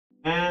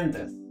And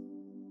this.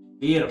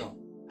 Beautiful.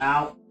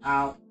 Ow,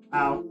 ow,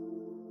 ow.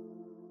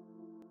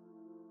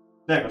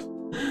 There it goes.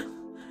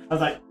 I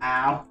was like,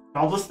 ow.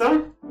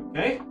 Cobblestone?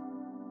 Okay.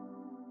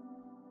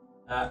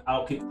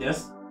 I'll keep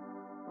this.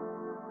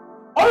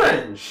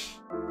 Orange!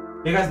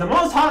 Because the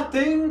most hot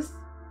things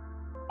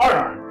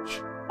are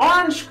orange.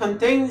 Orange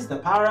contains the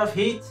power of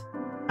heat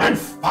and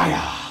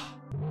fire.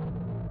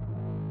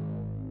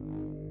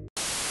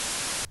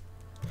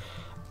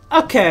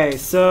 Okay,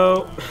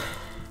 so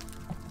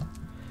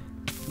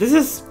this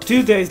is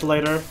 2 days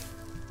later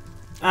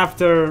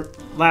after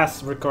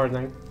last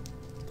recording.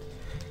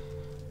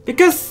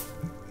 Because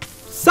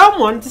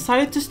someone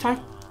decided to start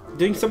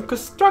doing some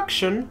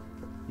construction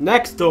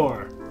next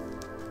door.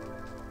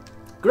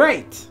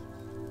 Great!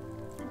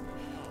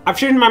 I've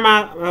changed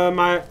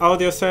my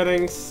audio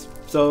settings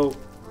so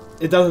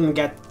it doesn't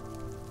get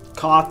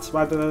caught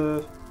by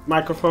the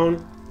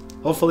microphone.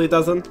 Hopefully it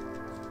doesn't.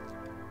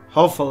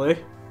 Hopefully.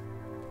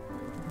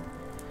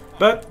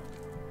 But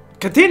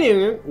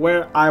continuing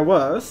where I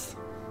was,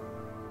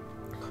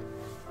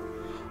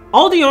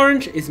 all the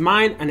orange is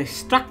mined and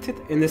extracted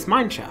in this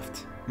mine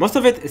shaft. Most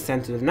of it is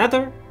sent to the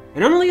nether,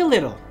 and only a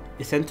little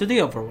is sent to the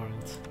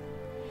overworld.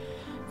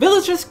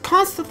 Villagers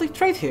constantly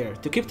trade here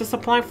to keep the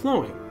supply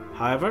flowing.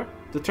 However,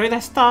 the trade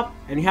has stopped,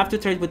 and you have to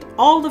trade with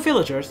all the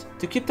villagers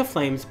to keep the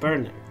flames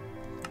burning.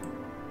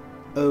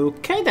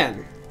 Okay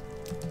then.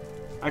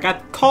 I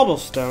got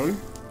cobblestone,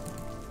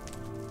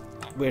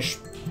 which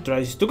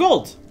trades to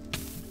gold.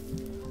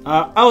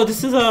 Oh,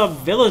 this is a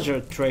villager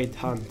trade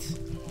hunt.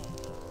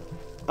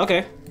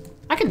 Okay,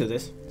 I can do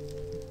this.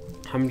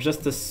 I'm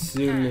just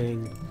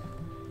assuming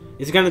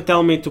it's gonna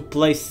tell me to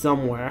place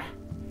somewhere.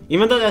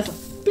 Even though there's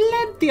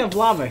plenty of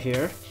lava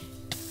here.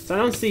 So I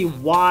don't see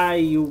why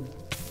you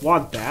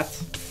want that,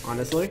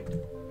 honestly.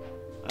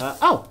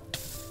 Oh!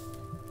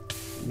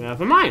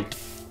 Never mind.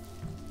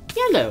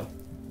 Yellow.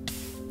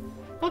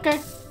 Okay.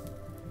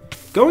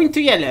 Going to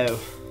yellow.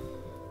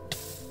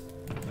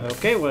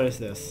 Okay, what is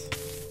this?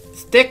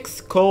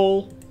 Sticks,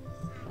 coal.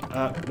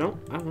 No,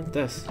 I want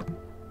this.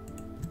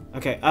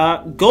 Okay,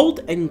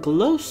 gold and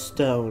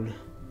glowstone.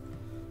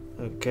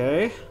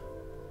 Okay.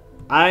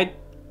 I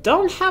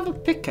don't have a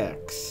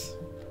pickaxe.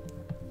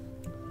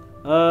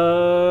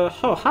 Oh,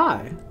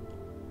 hi.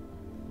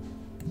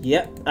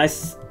 Yep, I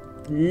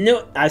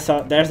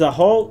saw there's a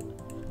hole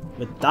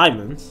with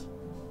diamonds.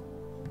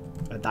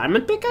 A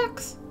diamond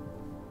pickaxe?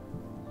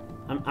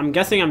 I'm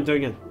guessing I'm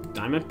doing a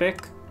diamond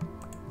pick.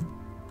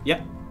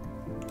 Yep.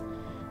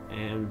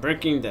 And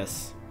breaking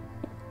this.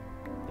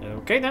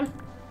 Okay then.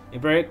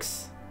 It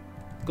breaks.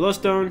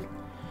 Glowstone.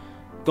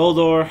 Gold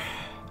ore.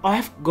 Oh,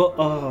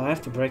 I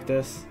have to break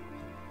this.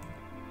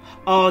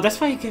 Oh, that's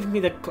why you gave me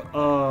the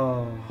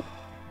oh.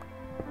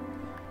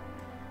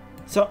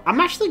 So I'm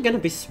actually gonna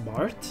be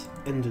smart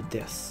and do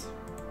this.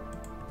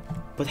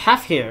 Put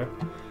half here.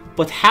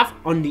 Put half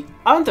on the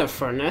other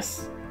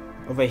furnace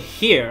over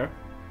here.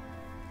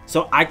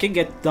 So I can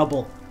get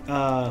double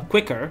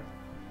quicker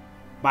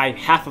by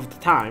half of the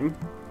time.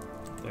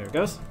 There it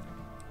goes.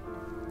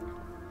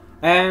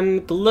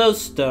 And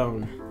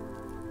glowstone.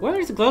 Where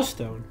is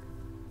glowstone?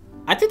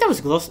 I think that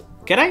was glowstone.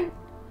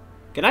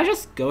 Can I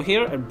just go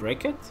here and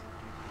break it?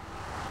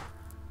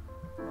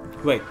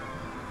 Wait.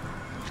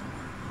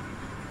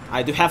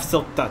 I do have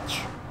silk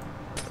touch.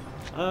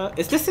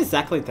 Is this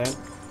exactly 10?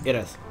 It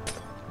is.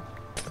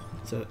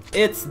 So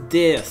it's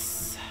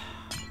this.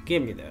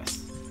 Give me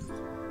this.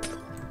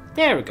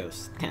 There it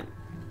goes. 10.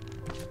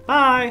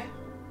 Bye.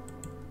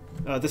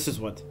 This is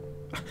wood.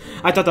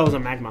 I thought that was a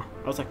magma.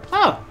 I was like,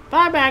 oh,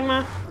 bye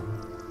magma.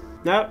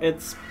 No,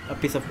 it's a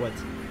piece of wood.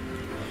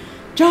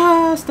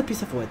 Just a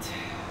piece of wood.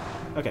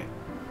 Okay.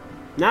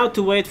 Now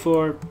to wait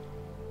for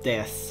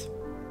this.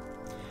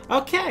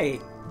 Okay.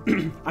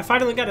 I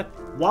finally got it.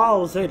 While I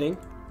was waiting,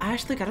 I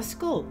actually got a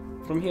skull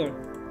from here.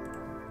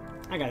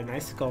 I got a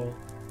nice skull.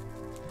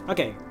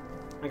 Okay.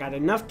 I got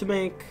enough to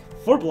make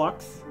 4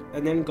 blocks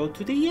and then go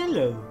to the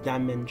yellow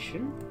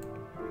dimension.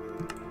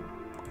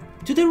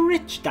 To the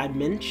rich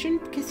dimension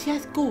because he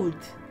has gold.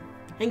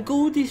 And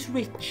gold is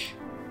rich.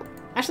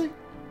 Actually,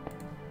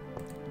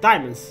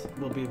 diamonds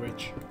will be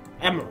rich.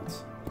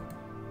 Emeralds.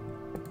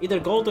 Either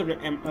gold or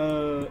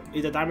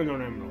either diamond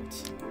or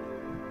emeralds.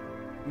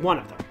 One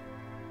of them.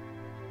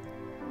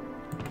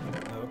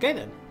 Okay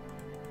then.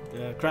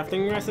 The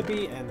crafting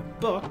recipe and a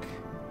book.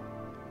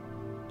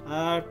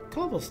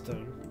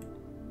 Cobblestone.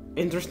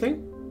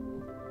 Interesting.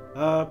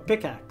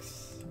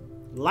 Pickaxe.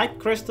 Light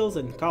crystals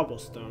and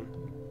cobblestone.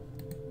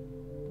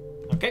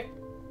 Okay.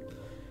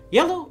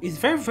 Yellow is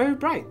very, very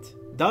bright.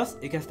 Thus,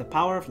 it gets the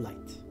power of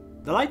light.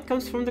 The light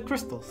comes from the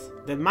crystals.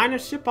 Then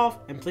miners ship off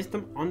and place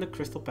them on the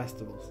crystal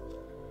pedestals.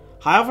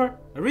 However,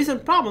 a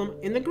recent problem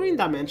in the green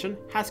dimension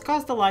has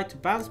caused the light to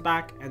bounce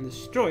back and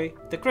destroy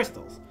the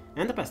crystals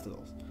and the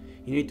pedestals.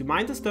 You need to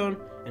mine the stone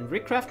and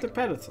recraft the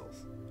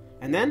pedestals,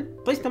 and then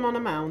place them on the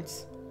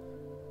mounts.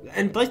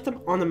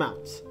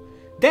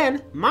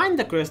 Then mine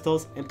the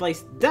crystals and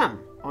place them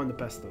on the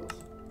pedestals.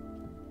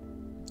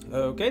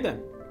 Okay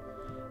then.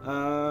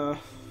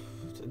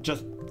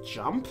 Just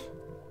jump,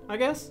 I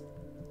guess.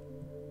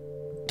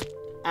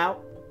 Ow.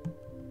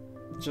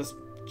 Just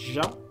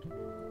jump.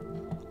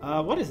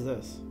 What is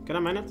this? Can I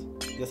mine it?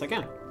 Yes, I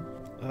can.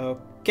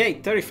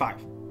 Okay, 35.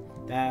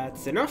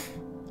 That's enough.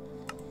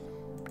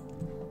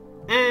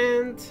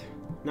 And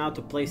now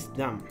to place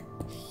them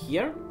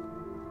here.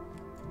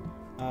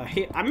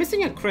 Here, I'm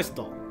missing a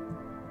crystal.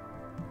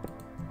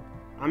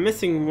 I'm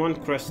missing one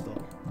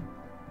crystal.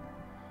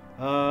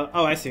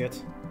 Oh, I see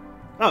it.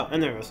 Oh,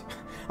 and there it is.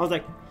 I was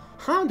like,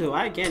 how do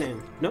I get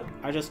in? Nope,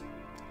 I just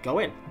go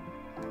in.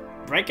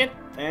 Break it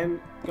and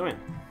go in.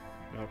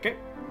 Okay.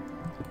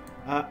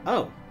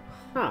 Oh.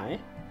 Hi.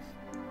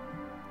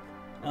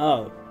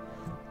 Oh.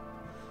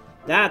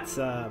 That's,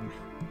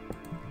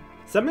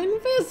 some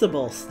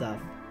invisible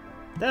stuff.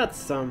 That's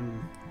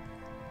some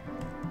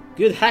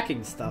good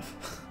hacking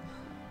stuff.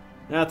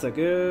 That's a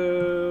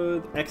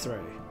good X-ray.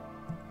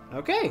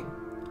 Okay.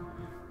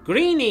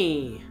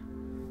 Greeny.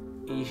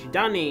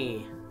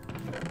 Ishdani.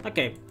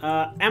 Okay,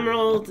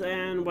 emerald,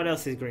 and what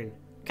else is green?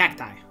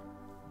 Cacti.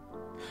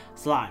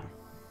 Slime.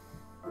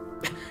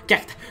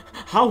 Cacti.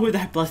 How would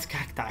I bless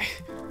cacti?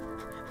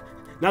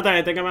 Now that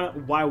I think about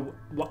it,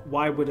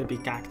 why would it be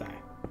cacti?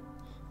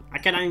 I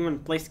cannot even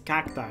place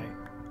cacti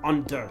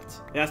on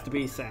dirt. It has to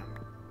be sand.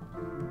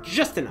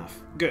 Just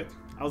enough. Good.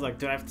 I was like,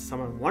 do I have to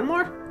summon one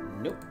more?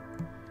 Nope.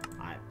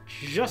 I have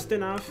just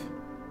enough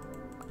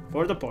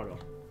for the portal.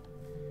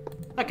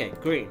 Okay,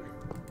 green.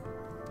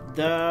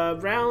 The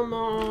realm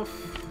of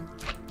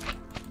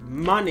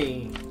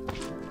money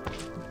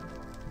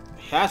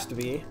has to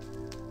be.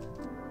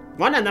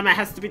 One of them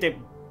has to be the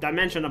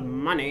dimension of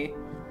money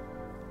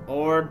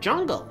or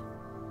jungle.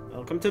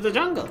 Welcome to the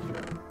jungle,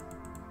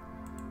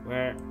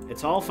 where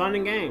it's all fun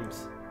and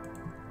games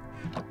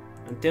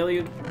until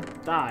you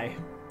die.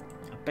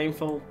 A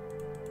painful,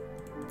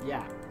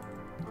 yeah.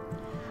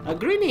 A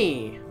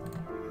greenie.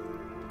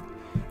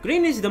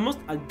 Green is the most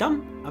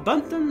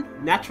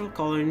abundant natural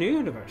color in the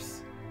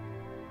universe,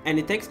 and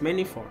it takes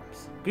many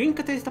forms. Green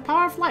contains the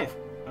power of life.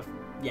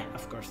 Yeah,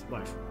 of course,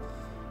 life.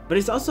 But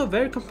it's also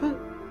very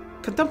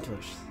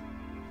contemplative.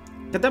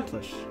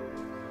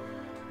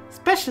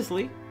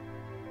 Specifically,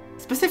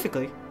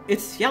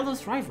 it's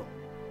yellow's rival.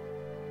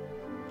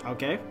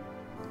 Okay?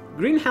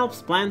 Green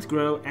helps plants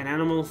grow and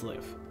animals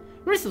live.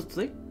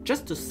 Recently,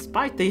 just to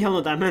spite the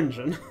yellow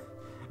dimension,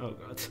 oh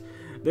god,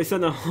 they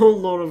sent a whole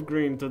lot of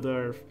green to the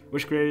earth,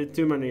 which created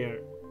too many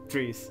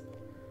trees.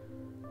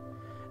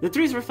 The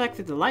trees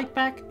reflected the light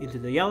back into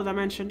the yellow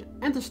dimension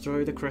and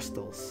destroyed the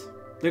crystals.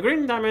 The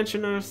green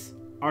dimensioners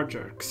are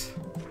jerks.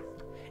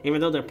 Even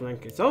though their plan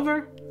is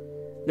over,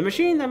 the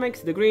machine that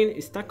makes the green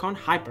is stuck on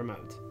hyper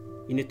mode.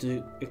 You need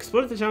to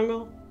explore the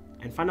jungle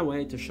and find a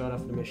way to shut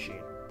off the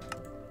machine.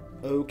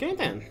 Okay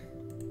then.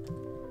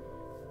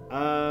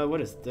 What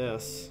is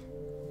this?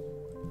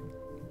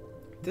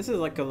 This is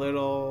like a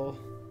little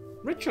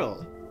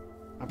ritual.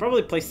 I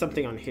probably placed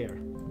something on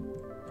here.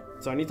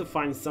 So I need to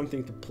find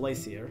something to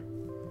place here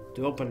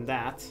to open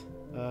that.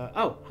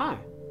 Oh, hi.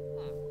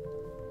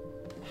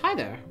 Hi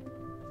there.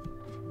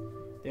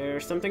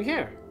 There's something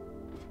here.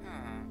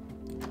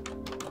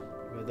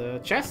 With a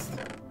chest.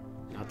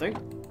 Nothing.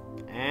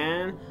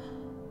 And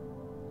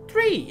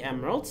 3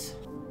 emeralds.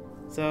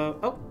 So,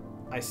 oh,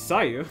 I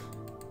saw you.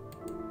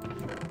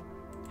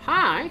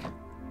 Hi.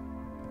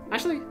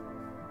 Actually,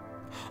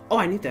 oh,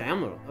 I need the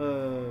emerald.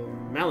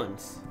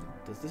 Melons.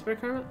 Does this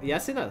require?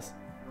 Yes, it does.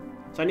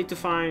 So I need to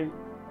find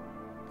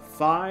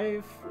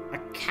 5. A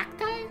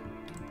cacti?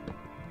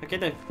 I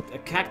get a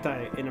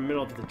cacti in the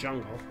middle of the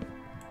jungle.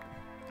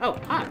 Oh,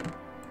 hi.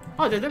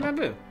 Oh, there's the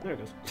bamboo. There it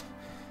goes.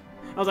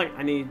 I was like,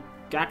 I need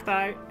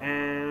cacti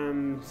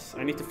and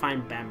I need to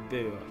find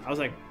bamboo. I was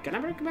like, can I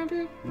break the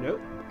bamboo?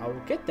 Nope. I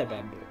will get the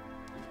bamboo.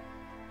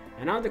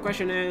 And now the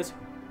question is,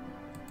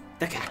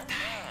 the cacti.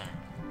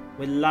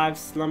 With live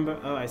slumber.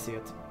 Oh, I see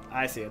it.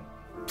 I see it.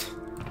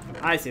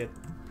 I see it.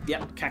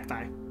 Yep,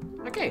 cacti.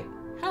 Okay,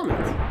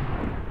 helmet.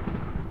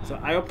 So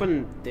I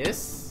open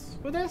this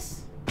with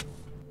this.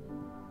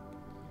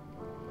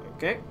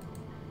 Okay.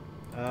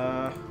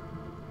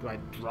 Do I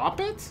drop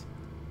it?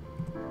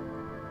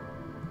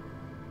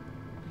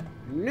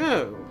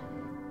 No.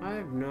 I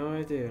have no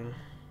idea.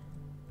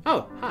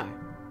 Oh, hi.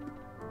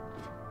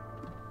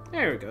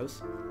 There it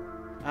goes.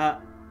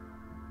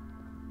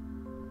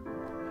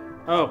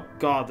 Oh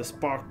god, this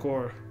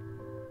parkour.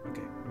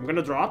 Okay, I'm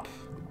gonna drop.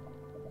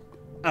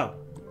 Oh.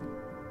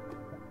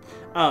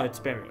 Oh, it's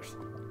barriers.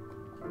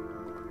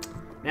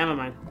 Never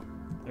mind.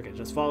 Okay,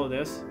 just follow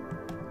this.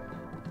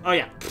 Oh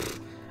yeah. Pfft,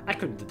 I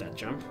couldn't do that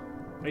jump.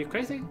 Are you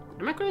crazy?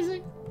 Am I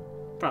crazy?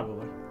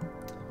 Probably.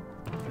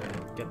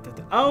 Get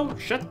that. Oh,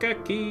 shut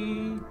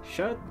key.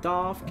 Shut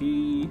off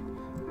key.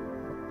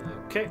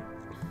 Okay.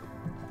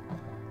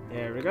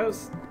 There it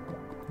goes.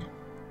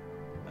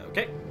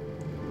 Okay.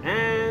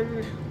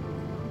 And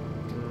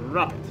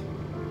drop it.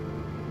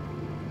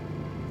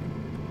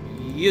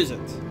 Use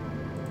it.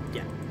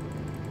 Yeah.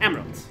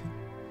 Emeralds.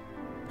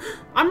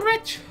 I'm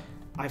rich.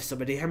 I have so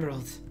many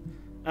emeralds.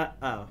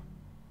 Oh.